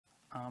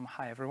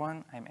Hi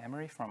everyone, I'm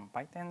Amery from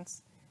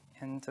ByteDance,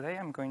 and today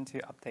I'm going to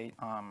update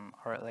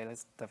our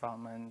latest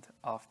development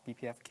of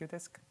BPF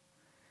Qdisc.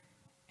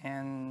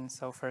 And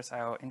so first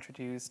I'll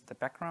introduce the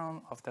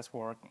background of this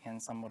work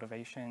and some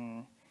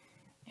motivation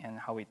and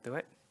how we do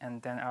it, and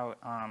then I'll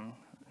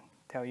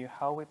tell you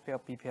how we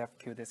build BPF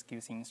Qdisc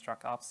using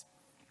struct-ops.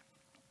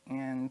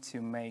 And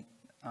to make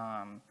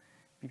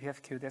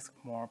BPF Qdisc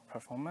more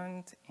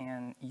performant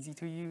and easy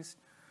to use,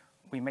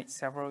 we made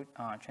several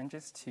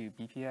changes to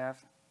BPF,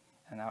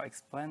 and I'll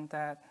explain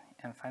that.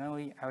 And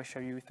finally, I'll show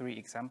you 3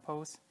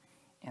 examples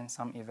and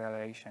some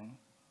evaluation.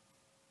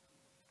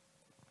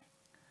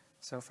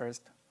 So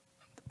first,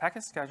 the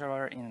package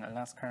scheduler in the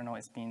Linux kernel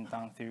is being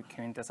done through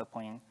queuing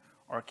discipline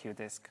or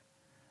Qdisc.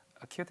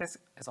 A Qdisc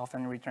is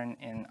often written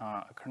in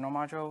a kernel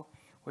module,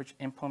 which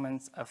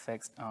implements a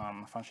fixed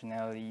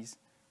functionalities,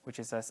 which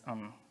is as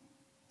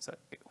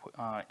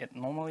it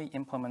normally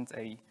implements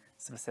a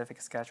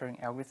specific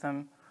scheduling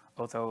algorithm,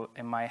 although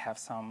it might have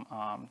some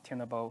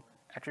tunable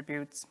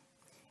attributes.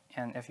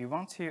 And if you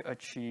want to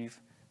achieve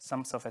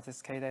some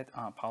sophisticated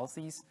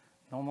policies,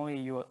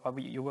 normally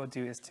what you will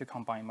do is to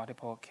combine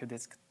multiple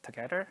Qdiscs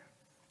together.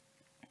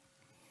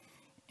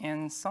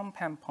 And some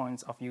pain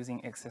points of using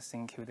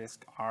existing Qdisc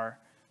are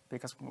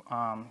because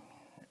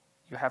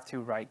you have to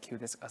write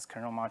Qdisc as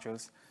kernel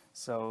modules.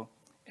 So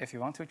if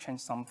you want to change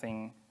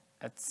something,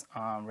 it's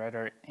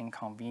rather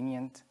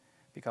inconvenient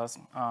because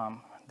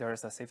there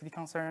is a safety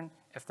concern.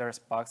 If there's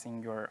bugs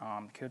in your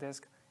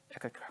Qdisc, it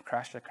could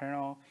crash the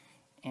kernel,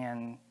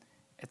 and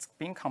it's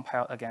being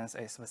compiled against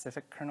a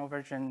specific kernel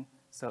version,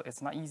 so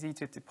it's not easy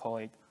to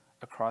deploy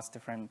across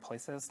different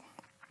places.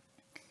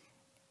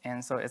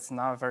 And so it's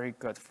not very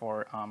good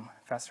for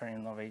faster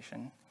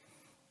innovation.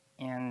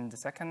 And the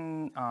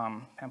second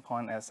pain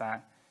point is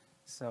that,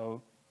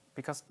 so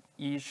because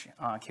each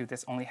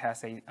Qdisc only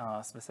has a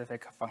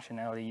specific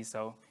functionality,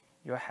 so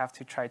you have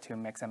to try to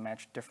mix and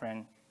match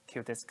different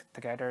Qdisc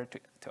together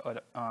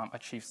to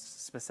achieve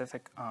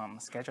specific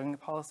scheduling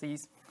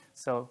policies.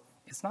 So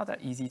it's not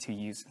that easy to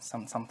use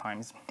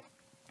sometimes.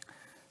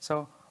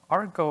 So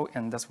our goal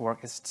in this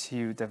work is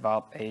to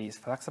develop a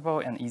flexible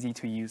and easy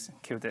to use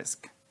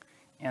Qdisc.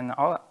 And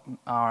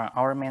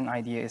our main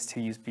idea is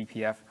to use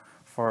BPF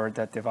for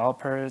the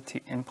developer to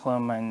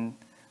implement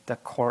the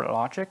core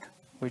logic,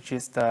 which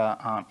is the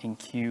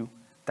enqueue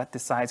that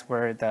decides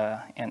where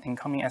an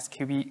incoming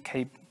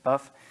SQB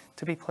buff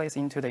to be placed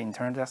into the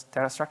internal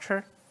data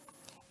structure,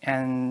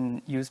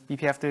 and use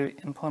BPF to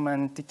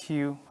implement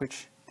dequeue,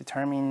 which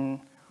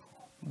determine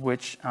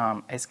which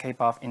SK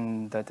buff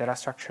in the data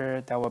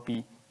structure that will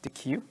be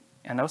dequeue,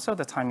 and also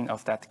the timing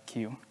of that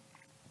queue.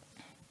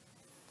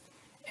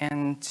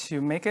 And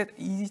to make it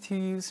easy to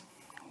use,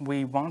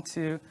 we want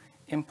to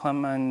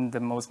implement the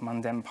most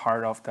mundane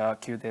part of the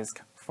Qdisc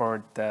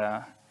for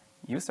the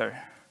user.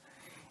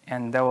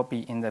 And that will be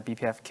in the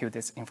BPF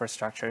Qdisc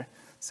infrastructure,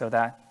 so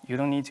that you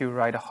don't need to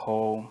write a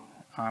whole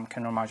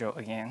kernel module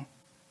again.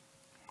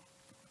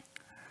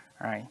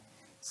 All right,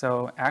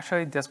 so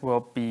actually this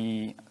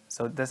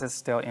is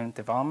still in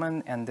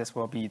development, and this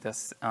will be the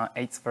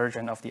 8th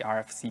version of the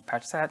RFC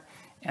patch set.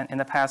 And in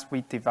the past,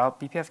 we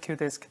developed BPF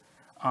Qdisc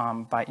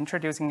by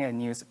introducing a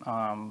new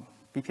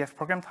BPF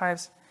program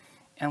types,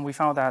 and we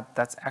found that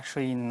that's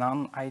actually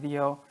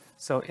non-ideal.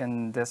 So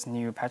in this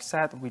new patch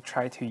set, we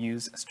try to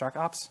use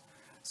struct-ops.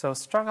 So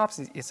struct-ops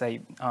is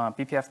a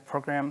BPF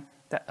program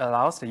that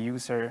allows the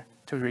user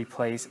to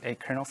replace a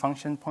kernel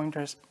function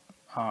pointers,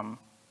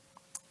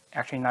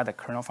 actually not the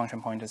kernel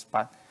function pointers,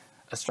 but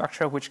a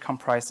structure which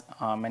comprises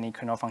many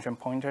kernel function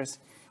pointers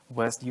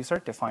with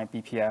user-defined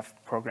BPF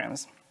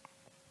programs.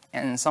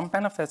 And some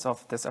benefits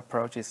of this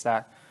approach is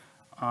that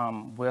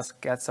we'll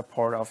get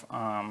support of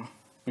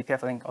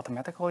BPF link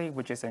automatically,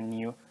 which is a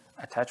new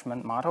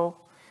attachment model.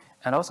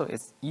 And also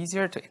it's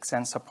easier to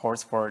extend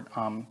supports for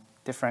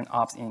different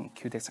ops in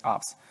Qdisc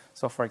ops.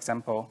 So for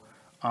example,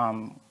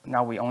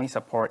 now we only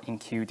support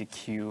enqueue,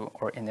 dequeue,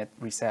 or init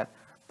reset.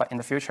 But in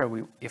the future,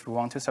 if we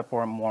want to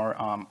support more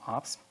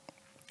ops,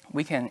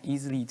 we can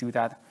easily do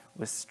that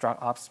with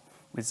struct-ops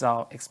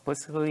without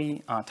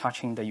explicitly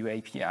touching the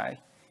UAPI.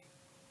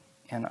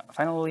 And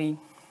finally,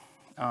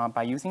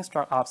 by using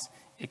struct-ops,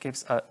 it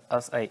gives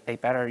us a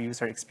better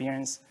user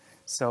experience.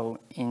 So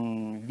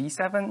in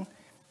V7,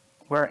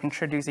 we're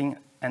introducing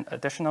an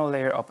additional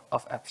layer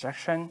of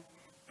abstraction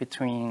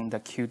between the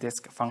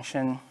Qdisc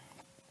function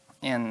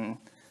and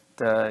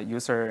the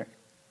user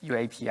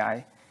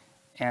UAPI.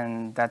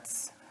 And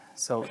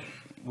so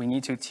we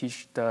need to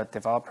teach the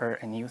developer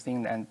a new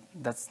thing, and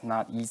that's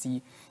not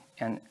easy.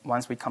 And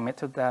once we commit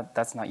to that,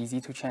 that's not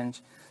easy to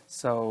change.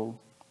 So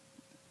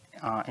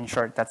in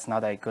short, that's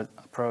not a good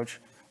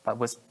approach. But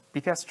with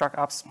BPF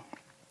struct-ops,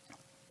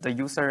 the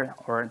user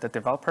or the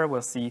developer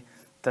will see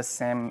the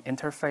same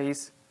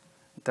interface,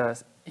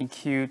 the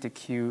enqueue,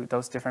 dequeue,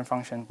 those different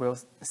functions will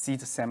see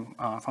the same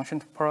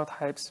function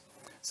prototypes.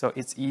 So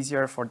it's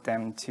easier for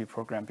them to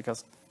program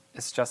because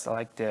it's just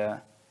like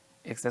the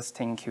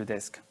existing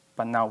Qdisc,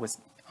 but now with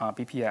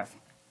BPF.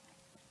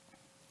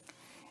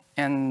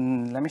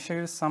 And let me show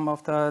you some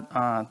of the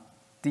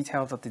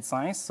details of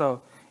design.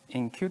 So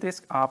in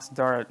Qdisc ops,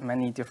 there are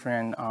many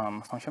different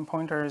function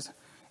pointers.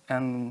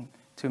 And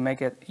to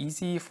make it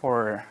easy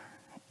for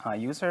a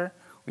user,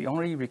 we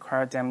only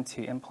require them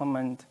to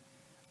implement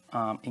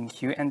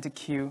enqueue and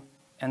dequeue.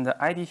 And the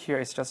ID here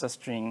is just a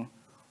string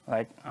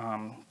like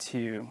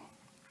to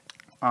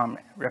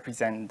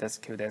represent this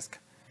Qdisc.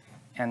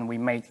 And we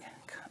make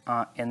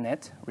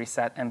init,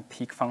 reset, and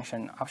peek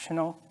function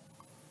optional.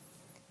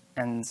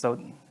 And so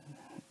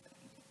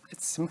it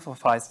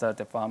simplifies the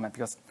development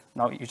because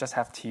now you just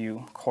have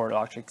to core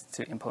logic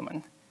to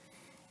implement.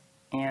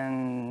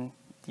 And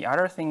the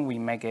other thing we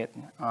make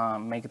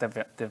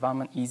the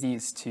development easy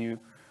is to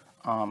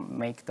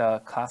make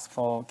the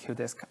classful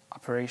Qdisc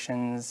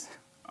operations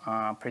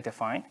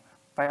predefined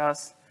by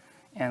us.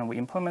 And we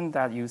implement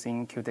that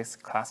using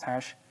Qdisc class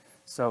hash.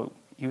 So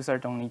user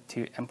don't need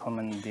to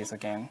implement this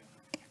again.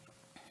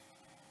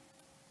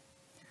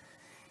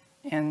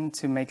 And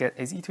to make it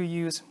easy to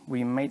use,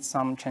 we made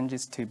some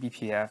changes to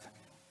BPF.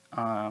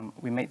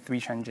 We made 3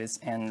 changes,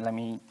 and let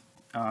me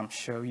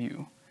show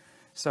you.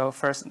 So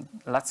first,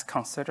 let's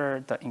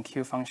consider the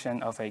enqueue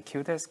function of a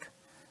Qdisc.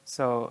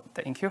 So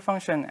the enqueue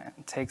function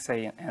takes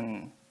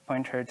an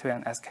pointer to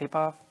an escape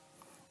of,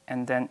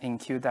 and then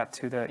enqueue that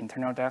to the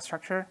internal data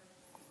structure.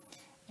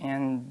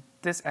 And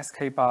this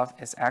escape of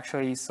is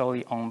actually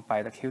solely owned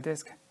by the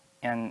Qdisc,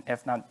 and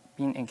if not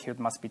being enqueued,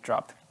 must be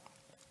dropped.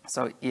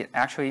 So it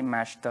actually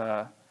matched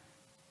the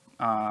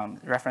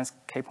reference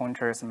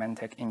k-pointer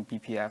semantic in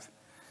BPF.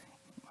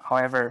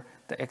 However,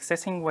 the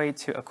existing way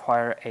to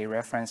acquire a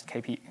reference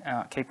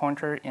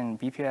k-pointer in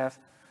BPF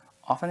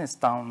often is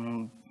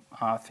done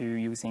through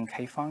using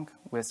kfunc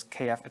with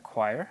kf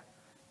acquire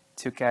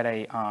to get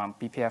a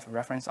BPF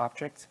reference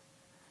object.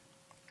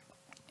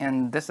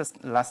 And this is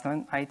less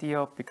than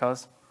ideal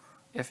because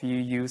if you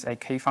use a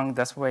kfunc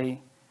this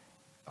way,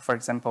 for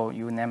example,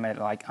 you name it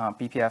like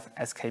BPF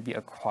skb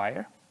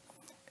acquire.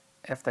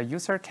 If the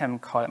user can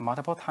call it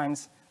multiple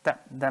times,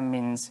 that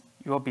means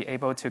you will be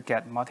able to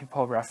get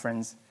multiple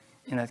reference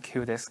in a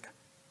Qdisc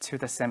to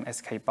the same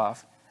escape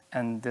of,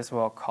 and this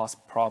will cause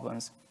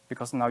problems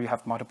because now you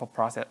have multiple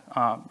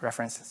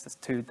references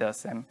to the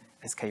same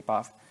escape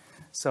of.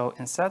 So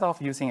instead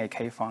of using a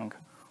kfunc,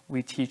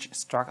 we teach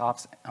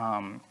struct-ops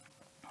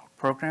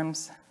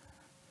programs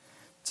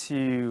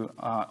to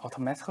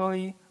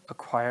automatically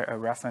acquire a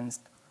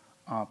reference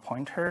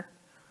pointer.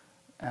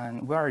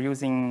 And we are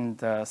using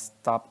the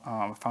stop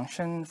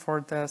function for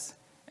this.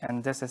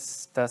 And this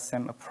is the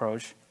same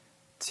approach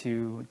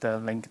to the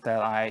link that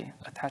I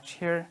attach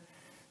here.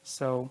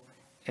 So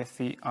if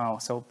we,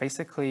 so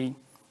basically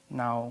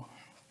now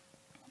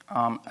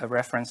a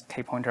reference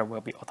k-pointer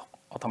will be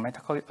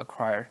automatically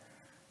acquired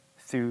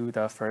through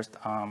the first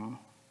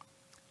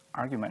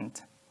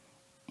argument.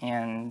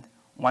 And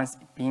once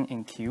being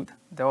enqueued,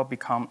 that will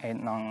become a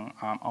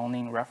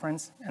non-owning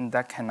reference, and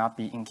that cannot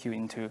be enqueued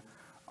into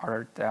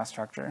our data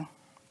structure.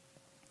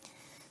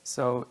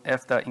 So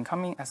if the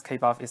incoming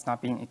escape of is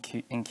not being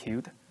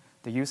enqueued,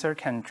 the user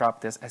can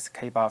drop this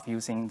escape of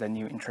using the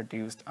new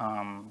introduced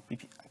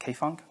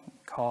kfunc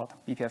called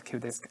BPF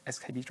Qdisc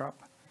skb drop.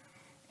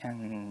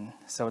 And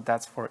so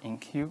that's for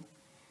enqueue.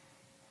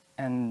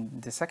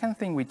 And the second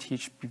thing we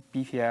teach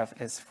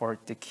BPF is for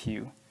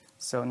dequeue.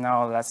 So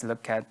now let's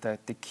look at the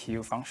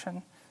dequeue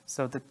function.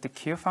 So the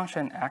dequeue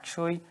function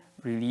actually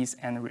release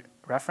and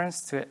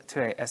reference to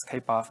a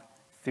escape of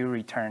through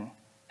return.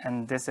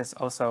 And this is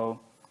also,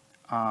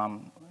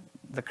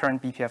 the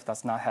current BPF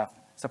does not have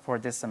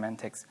support this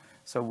semantics.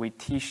 So we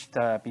teach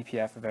the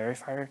BPF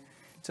verifier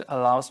to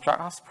allow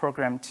struct-ops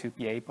program to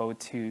be able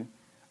to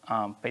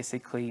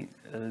basically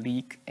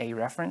leak a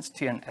reference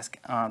to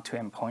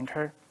an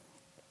pointer.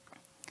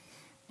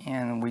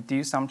 And we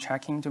do some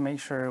checking to make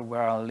sure we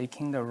are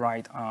leaking the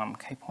right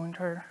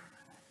k-pointer.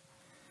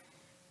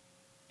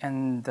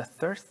 And the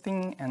third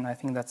thing, and I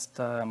think that's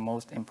the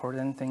most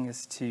important thing,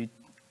 is to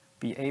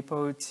be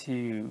able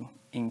to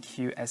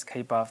enqueue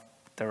escape of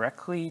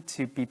directly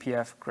to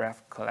BPF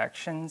graph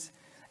collections.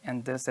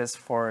 And this is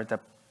for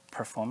the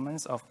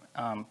performance of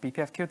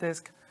BPF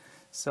Qdisc.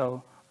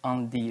 So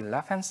on the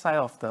left-hand side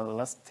of the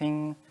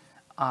listing,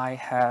 I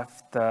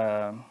have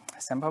the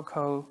sample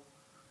code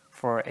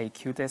for a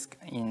Qdisc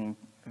in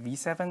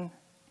V7.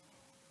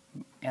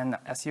 And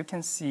as you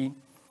can see,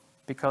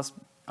 because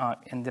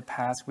in the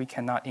past we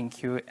cannot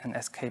enqueue an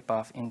escape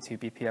of into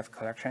BPF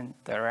collection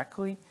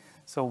directly,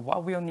 so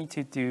what we'll need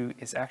to do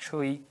is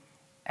actually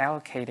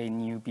allocate a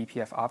new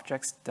BPF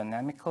objects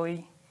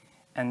dynamically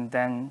and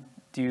then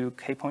do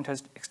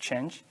k-pointers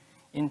exchange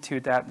into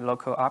that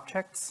local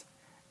objects,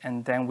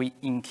 and then we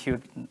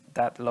enqueue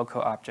that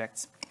local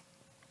objects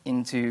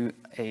into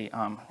a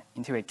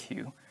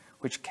queue,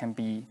 which can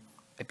be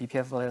a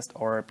BPF list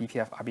or a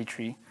BPF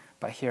arbitrary,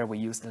 but here we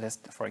use the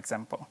list, for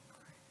example.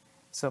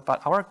 So,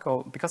 but our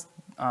goal, because,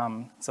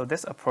 so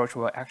this approach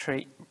will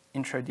actually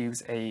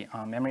introduce a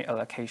memory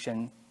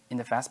allocation in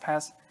the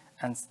fastpass,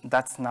 and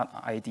that's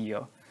not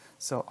ideal.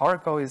 So our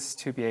goal is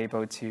to be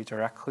able to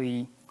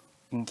directly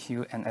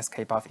enqueue and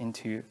escape off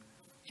into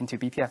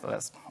BPF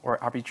list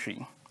or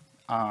arbitrary,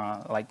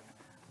 like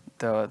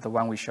the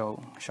one we showed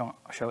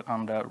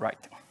on the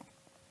right.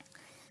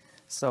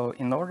 So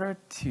in order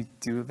to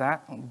do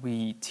that,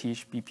 we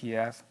teach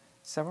BPF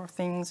several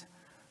things.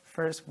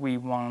 First, we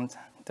want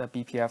the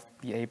BPF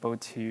be able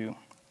to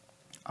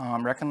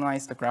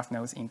recognize the graph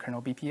nodes in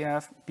kernel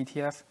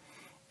BTF,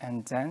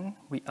 and then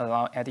we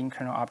allow adding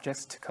kernel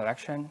objects to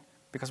collection,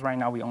 because right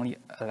now we only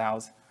allow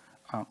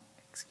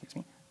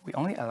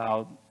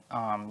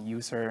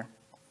user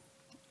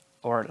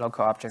or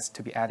local objects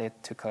to be added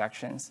to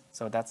collections.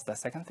 So that's the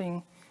second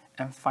thing.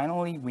 And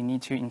finally, we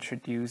need to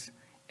introduce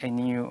a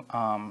new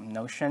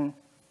notion,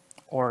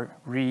 or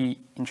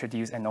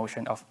reintroduce a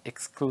notion of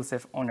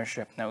exclusive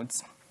ownership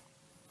nodes.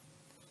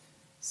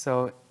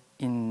 So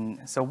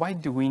why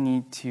do we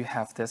need to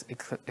have this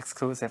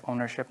exclusive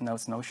ownership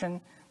nodes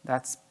notion?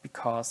 That's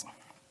because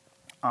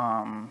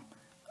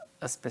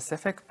a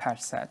specific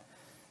patch set,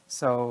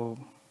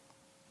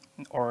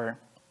 or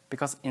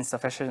because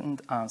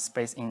insufficient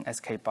space in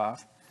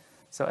skbuf.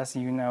 So as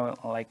you know,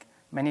 like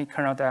many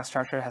kernel data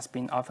structure has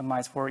been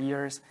optimized for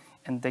years,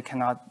 and the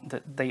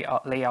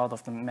layout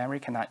of the memory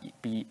cannot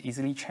be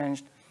easily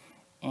changed.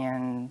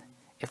 And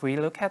if we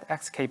look at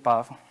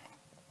skbuf,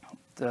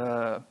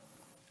 the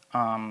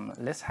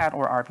list head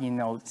or RB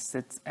node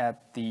sits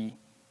at the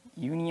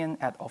union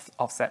at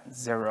offset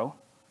 0,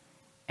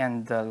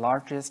 and the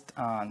largest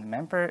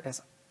member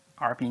is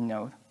RB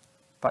node.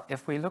 But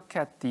if we look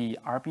at the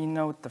RB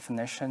node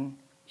definition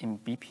in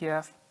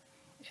BPF,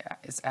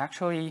 it's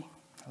actually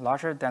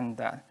larger than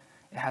that.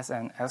 It has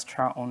an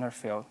extra owner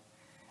field.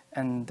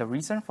 And the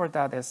reason for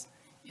that is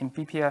in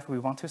BPF, we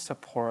want to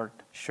support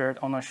shared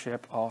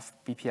ownership of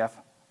BPF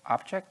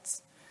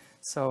objects.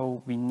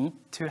 So we need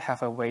to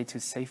have a way to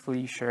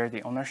safely share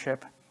the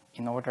ownership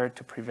in order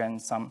to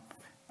prevent some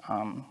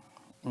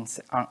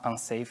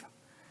unsafe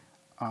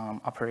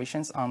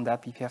operations on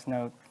that BPF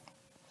node.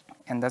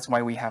 And that's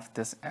why we have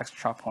this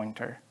extra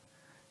pointer.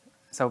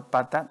 So,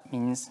 but that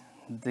means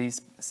this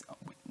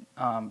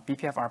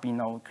BPF RB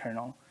node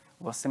kernel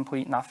will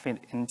simply not fit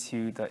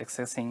into the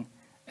existing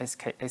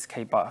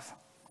skbuf.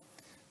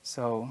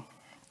 So,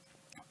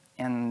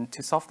 and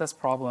to solve this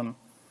problem,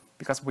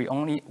 because we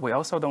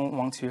also don't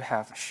want to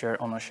have shared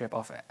ownership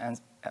of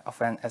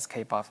an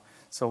skbuf.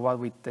 So what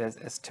we did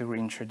is to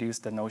reintroduce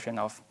the notion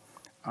of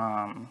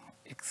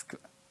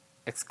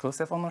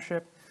exclusive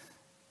ownership.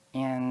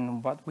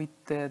 And what we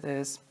did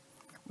is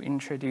we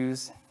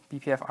introduced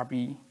BPF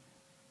RB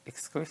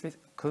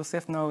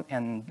exclusive node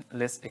and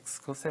list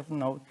exclusive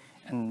node,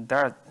 and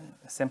they're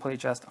simply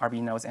just RB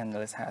nodes and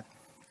list head.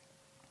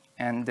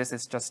 And this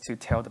is just to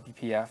tell the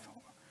BPF.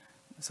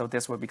 So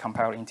this will be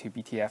compiled into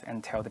BTF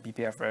and tell the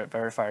BPF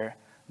verifier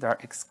their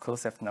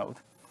exclusive node.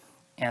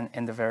 And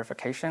in the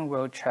verification,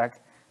 we'll check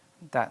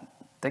that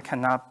they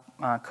cannot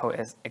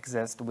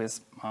coexist with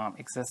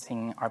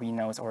existing RB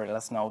nodes or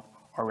list node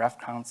or ref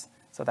counts,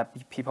 so that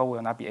people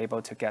will not be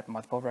able to get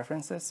multiple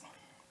references.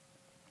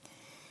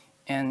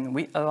 And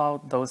we allow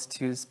those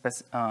two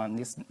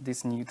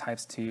these new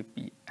types to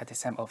be at the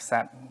same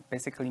offset.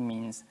 Basically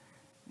means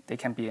they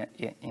can be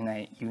in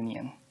a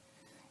union.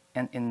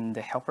 And in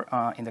the helper,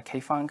 in the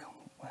kfunc,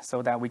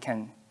 so that we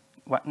can,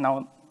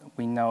 now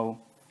we know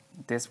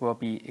this will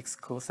be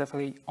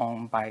exclusively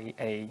owned by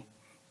a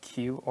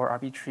queue or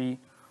RB tree,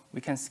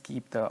 we can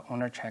skip the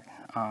owner check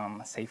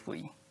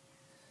safely.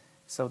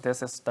 So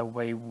this is the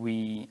way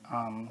we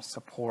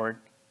support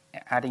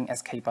adding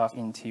skbuf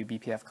into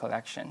BPF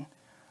collection.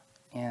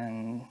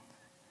 And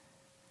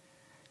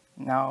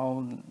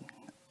now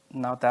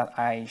that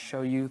I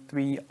show you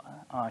 3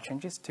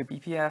 changes to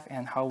BPF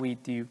and how we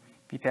do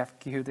BPF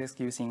Qdisc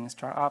using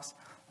startups,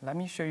 let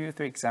me show you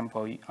 3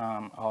 examples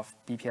of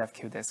BPF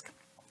Qdisc.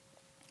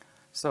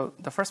 So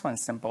the first one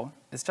is simple.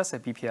 It's just a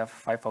BPF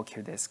FIFO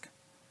Qdisc.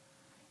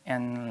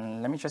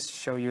 And let me just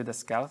show you the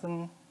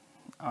skeleton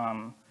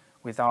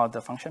without the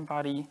function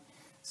body.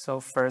 So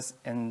first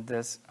in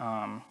this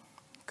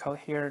code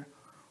here,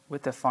 we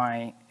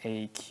define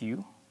a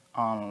queue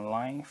on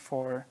line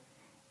 4,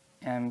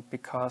 and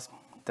because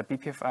the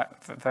BPF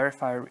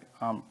verifier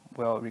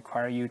will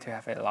require you to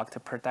have a lock to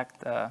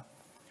protect the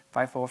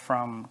FIFO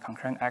from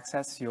concurrent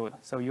access,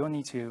 so you'll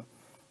need to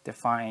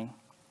define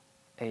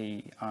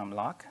a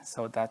lock.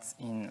 So that's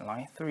in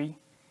line 3,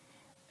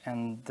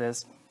 and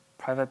this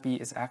private B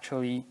is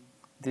actually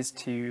these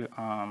 2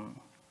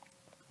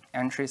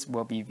 entries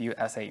will be viewed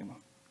as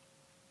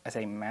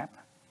a map,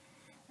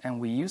 and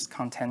we use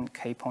content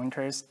K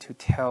pointers to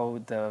tell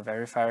the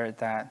verifier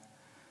that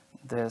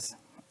this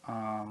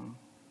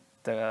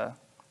the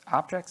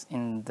objects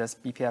in this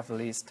BPF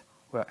list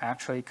will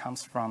actually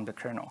comes from the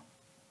kernel.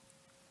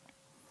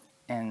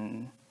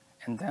 And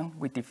then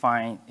we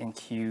define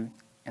enqueue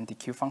and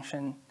dequeue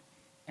function,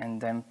 and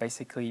then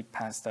basically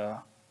pass the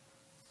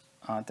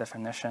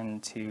definition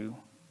to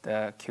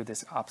the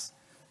Qdisc ops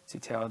to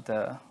tell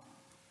the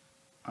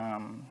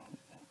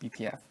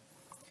BPF.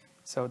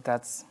 So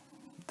that's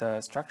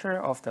the structure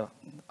of the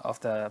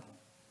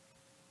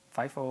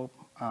FIFO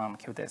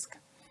Qdisc.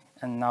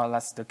 And now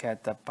let's look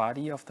at the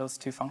body of those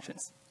 2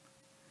 functions.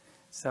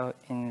 So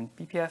in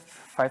BPF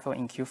FIFO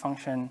enqueue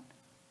function,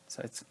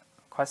 So it's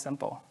quite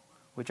simple.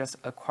 We just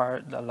acquire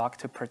the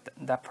lock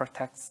that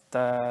protects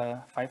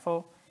the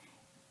FIFO,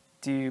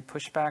 do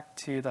pushback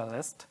to the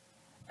list,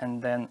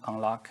 and then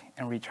unlock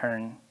and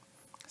return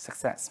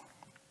success.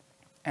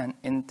 And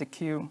in the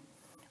queue,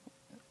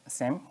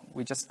 same,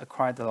 we just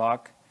acquire the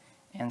lock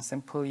and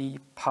simply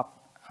pop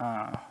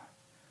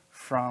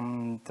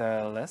from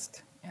the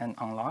list and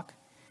unlock.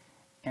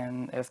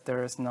 And if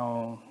there is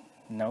no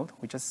node,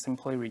 we just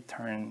simply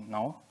return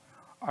null.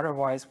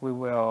 Otherwise, we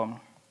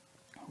will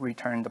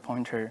return the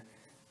pointer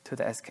to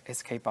the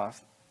escape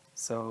path.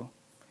 So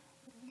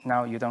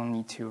now you don't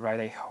need to write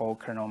a whole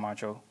kernel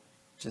module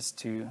just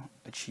to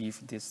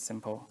achieve this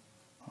simple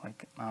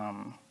like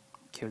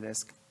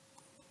Qdisc.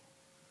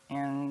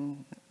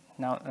 And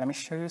now let me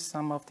show you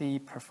some of the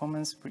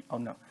performance. Oh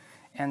no,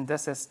 and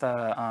this is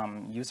the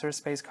user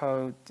space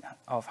code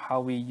of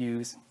how we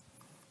use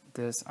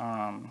this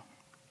BPF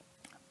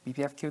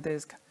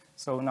Qdisc.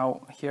 So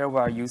now here we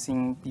are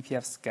using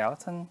BPF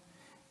skeleton.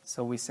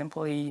 So we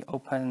simply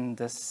open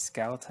this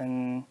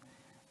skeleton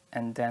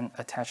and then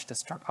attach the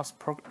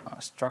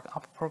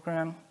struct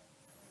program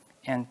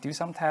and do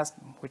some tests,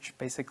 which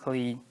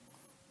basically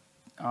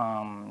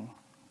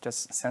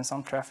just send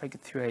some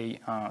traffic to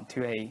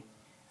a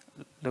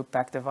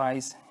loopback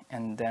device,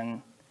 and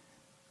then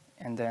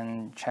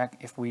check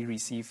if we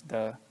receive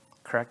the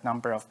correct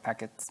number of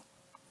packets.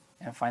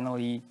 And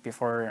finally,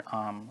 before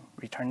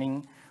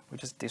returning, we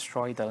just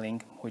destroy the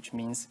link, which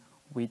means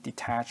we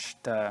detach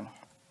the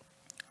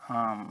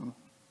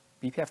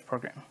BPF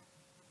program.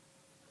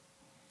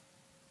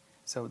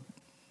 So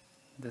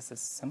this is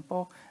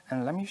simple.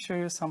 And let me show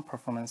you some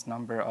performance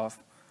number of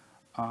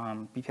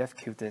BPF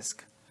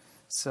Qdisc.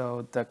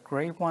 So the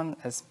gray one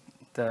is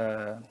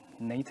the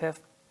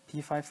native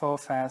P50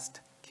 fast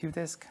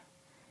Qdisc,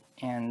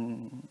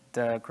 and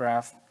the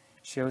graph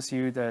shows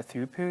you the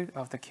throughput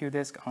of the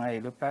Qdisc on a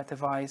loopback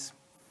device.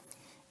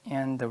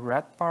 And the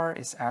red bar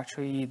is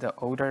actually the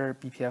older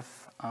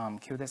BPF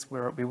Qdisc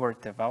we were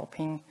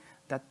developing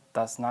that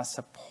does not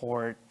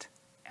support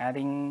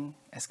adding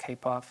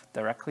escape path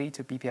directly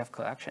to BPF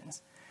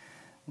collections.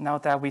 Now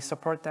that we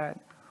support that,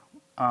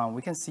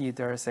 we can see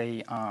there's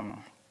a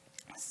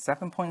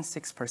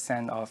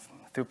 7.6% of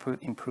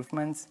throughput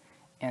improvements,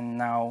 and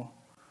now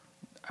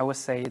I would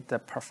say the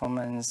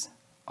performance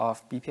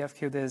of BPF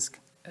Qdisc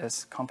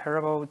is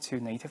comparable to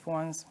native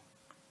ones.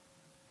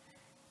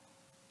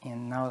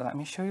 And now let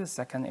me show you a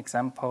second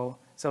example.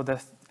 So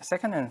the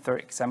second and third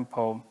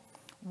example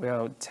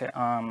will,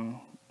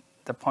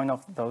 the point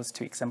of those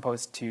two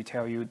examples is to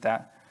tell you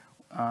that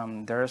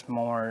there's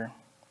more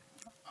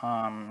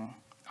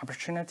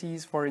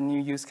opportunities for a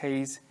new use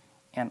case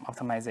and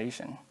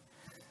optimization.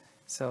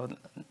 So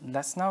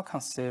let's now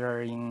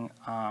considering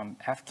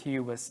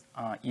FQ with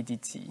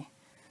EDT.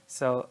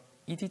 So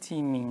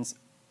EDT means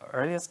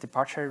earliest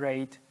departure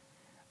rate,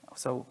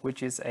 so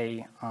which is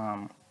a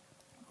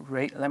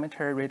rate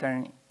limiter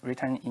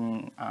written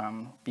in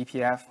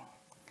BPF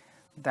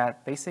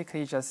that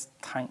basically just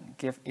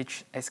give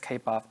each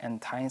escape path and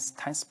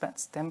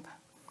timestamp.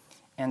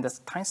 And the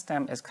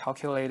timestamp is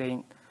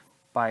calculated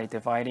by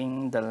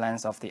dividing the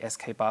length of the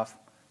escape path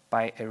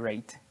by a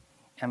rate.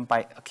 And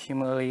by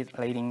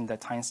accumulating the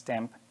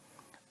timestamp,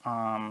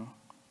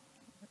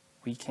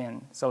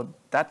 so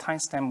that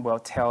timestamp will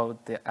tell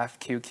the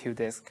FQ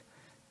Qdisc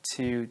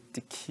to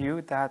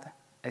dequeue that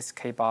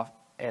escape path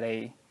at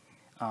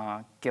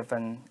that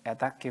given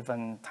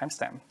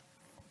timestamp.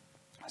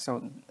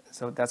 So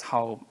that's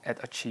how it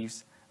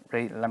achieves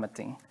rate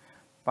limiting.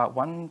 But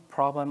one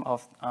problem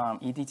of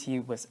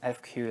EDT with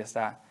FQ is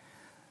that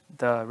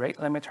the rate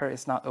limiter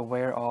is not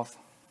aware of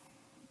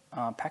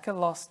packet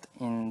lost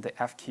in the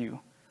FQ.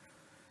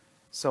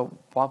 So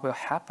what will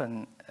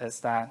happen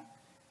is that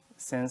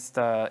since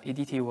the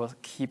EDT will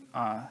keep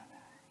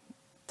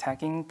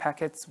tagging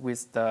packets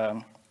with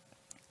the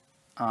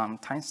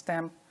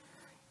timestamp,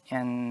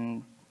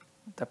 and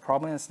the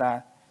problem is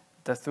that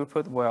the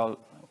throughput will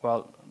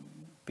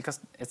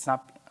because it's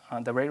not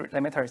the rate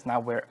limiter is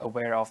not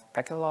aware of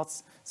packet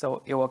loss,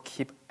 so it will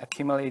keep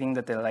accumulating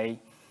the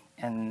delay,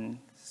 and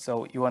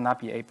so you will not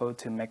be able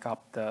to make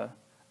up the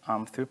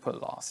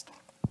throughput lost.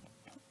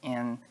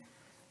 And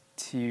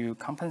to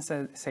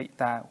compensate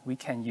that, we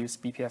can use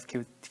BPF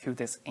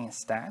Qdisc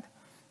instead.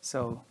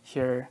 So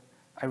here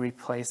I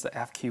replace the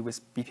FQ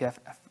with BPF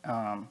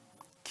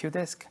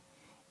Qdisc,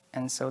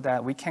 and so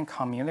that we can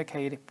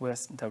communicate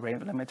with the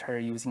rate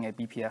limiter using a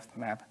BPF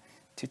map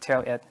to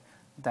tell it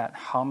that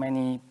how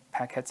many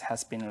packets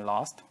has been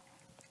lost.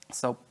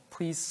 So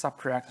please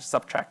subtract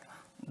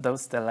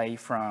those delay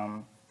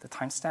from the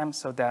timestamp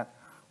so that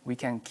we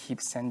can keep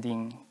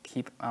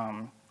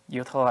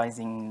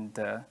utilizing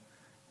the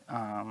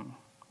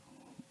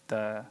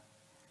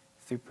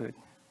throughput.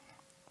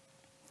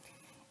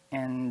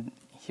 And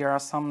here are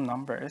some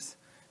numbers.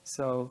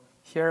 So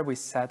here we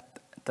set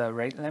the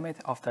rate limit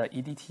of the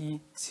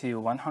EDT to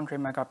 100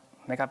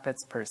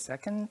 megabits per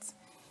second.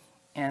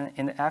 And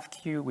in the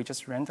FQ, we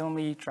just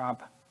randomly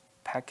drop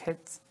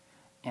packets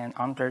and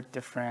under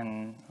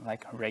different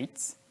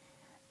rates.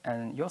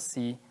 And you'll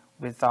see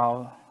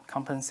without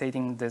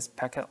compensating this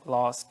packet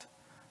loss,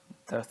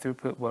 the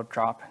throughput will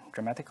drop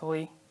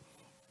dramatically.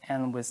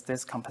 And with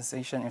this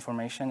compensation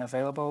information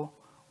available,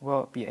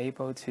 we'll be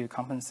able to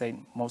compensate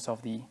most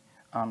of the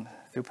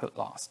throughput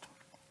lost.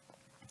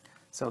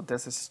 So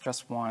this is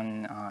just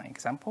one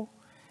example.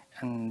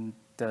 And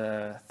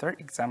the third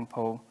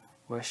example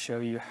will show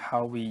you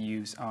how we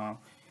use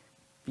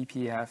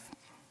BPF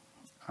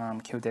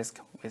Qdisc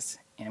with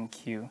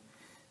enqueue.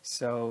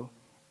 So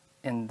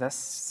in this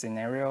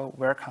scenario,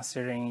 we're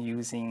considering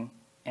using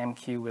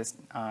enqueue with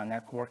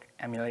network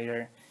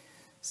emulator.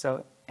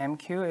 So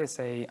enqueue is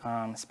a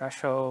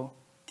special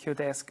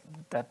Qdisc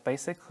that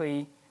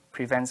basically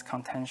prevents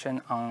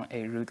contention on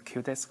a root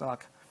Qdisc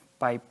lock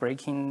by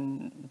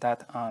breaking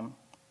that,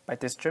 by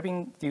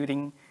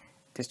distributing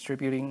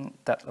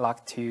that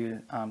lock to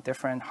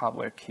different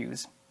hardware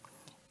queues.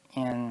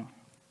 And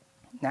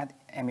net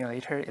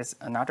emulator is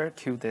another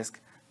Qdisc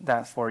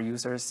that's for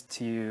users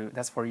to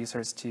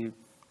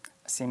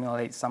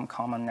simulate some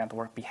common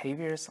network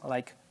behaviors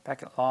like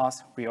packet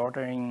loss,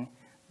 reordering,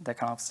 that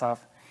kind of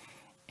stuff.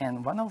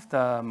 And one of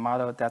the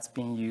models that's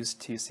being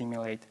used to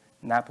simulate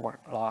network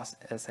loss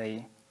is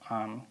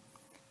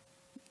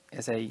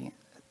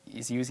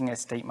using a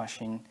state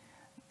machine.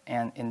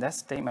 And in that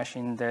state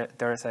machine,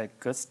 there is a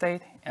good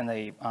state and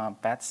a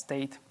bad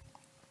state.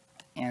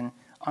 And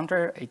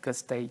under a good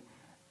state,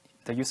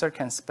 the user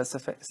can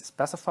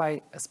specify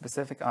a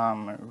specific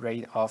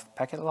rate of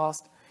packet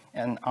loss.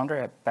 And under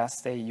a bad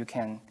state, you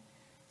can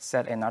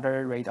set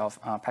another rate of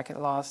packet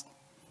loss.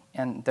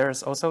 And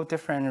there's also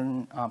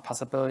different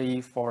possibility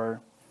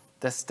for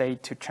the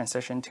state to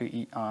transition to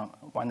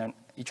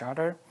each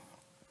other.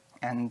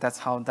 And that's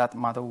how that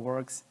model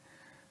works.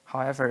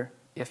 However,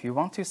 if you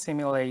want to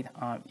simulate,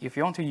 if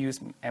you want to use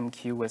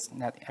enqueue with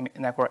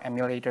network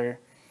emulator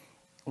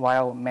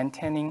while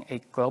maintaining a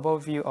global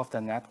view of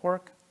the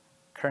network,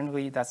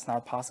 currently that's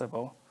not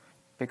possible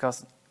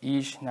because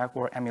each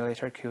network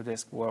emulator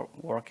Qdisc will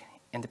work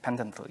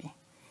independently.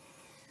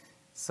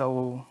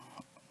 So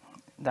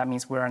that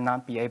means we will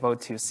not be able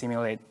to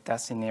simulate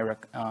that scenario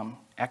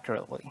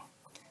accurately.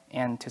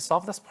 And to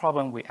solve this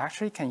problem, we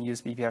actually can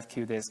use BPF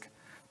Qdisc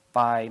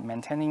by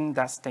maintaining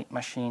that state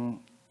machine,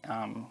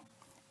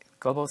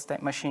 global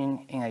state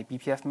machine in a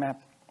BPF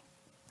map.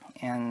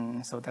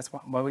 And so that's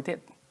what we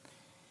did.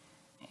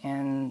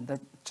 And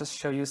that just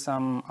show you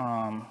some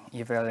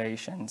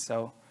evaluation.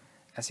 So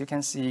as you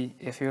can see,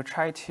 if you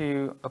try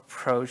to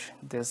approach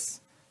this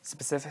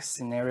specific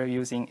scenario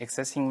using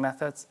existing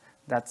methods,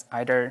 that's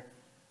either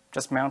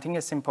just mounting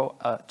a simple,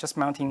 just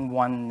mounting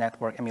one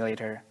network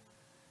emulator,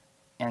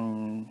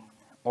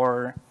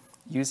 or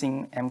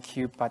using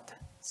enqueue but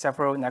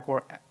several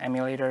network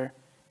emulator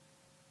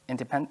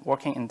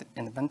working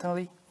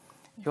independently,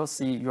 you'll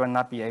see you will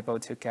not be able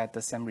to get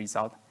the same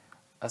result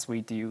as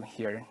we do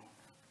here.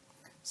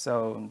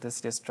 So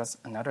this is just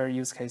another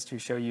use case to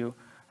show you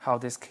how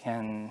this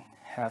can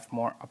have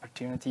more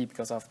opportunity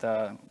because of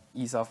the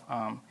ease of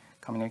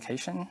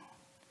communication.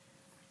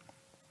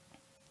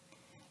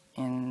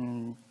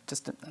 And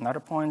just another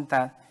point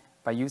that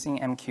by using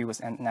enqueue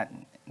with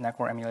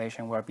network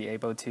emulation, we'll be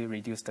able to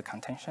reduce the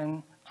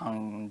contention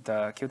on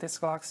the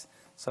Qdisc locks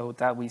so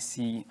that we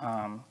see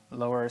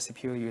lower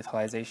CPU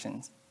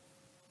utilizations.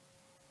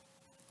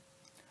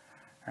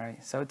 All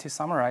right, so to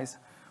summarize,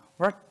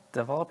 we're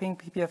developing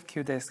BPF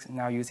Qdisc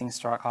now using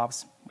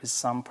struct with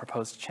some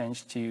proposed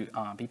change to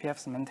BPF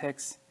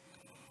semantics.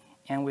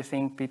 And we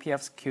think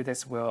BPF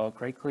Qdisc will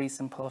greatly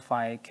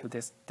simplify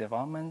Qdisc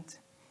development.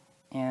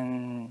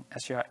 And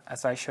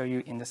as I show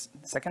you in the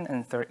second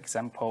and third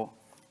example,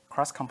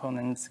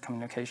 cross-components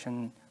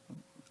communication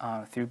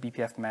through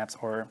BPF maps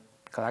or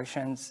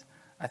collections,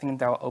 I think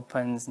that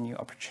opens new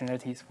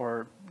opportunities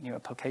for new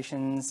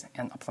applications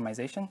and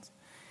optimizations.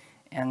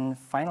 And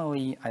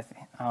finally,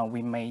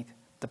 we made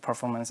the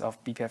performance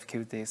of BPF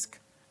Qdisc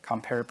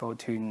comparable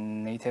to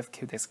native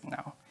Qdisc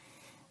now.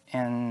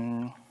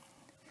 And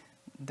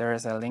there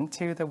is a link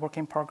to the work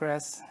in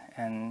progress,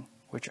 and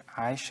which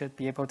I should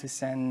be able to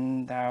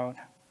send out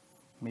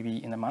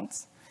maybe in a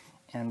month.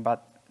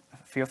 But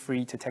feel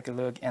free to take a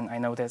look. And I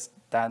noticed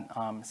that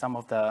some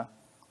of the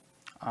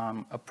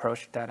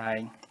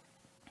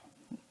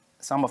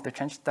some of the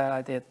changes that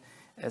I did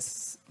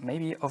is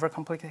maybe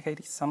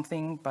overcomplicated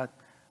something, but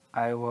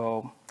I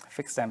will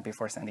fix them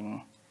before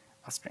sending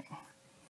a string.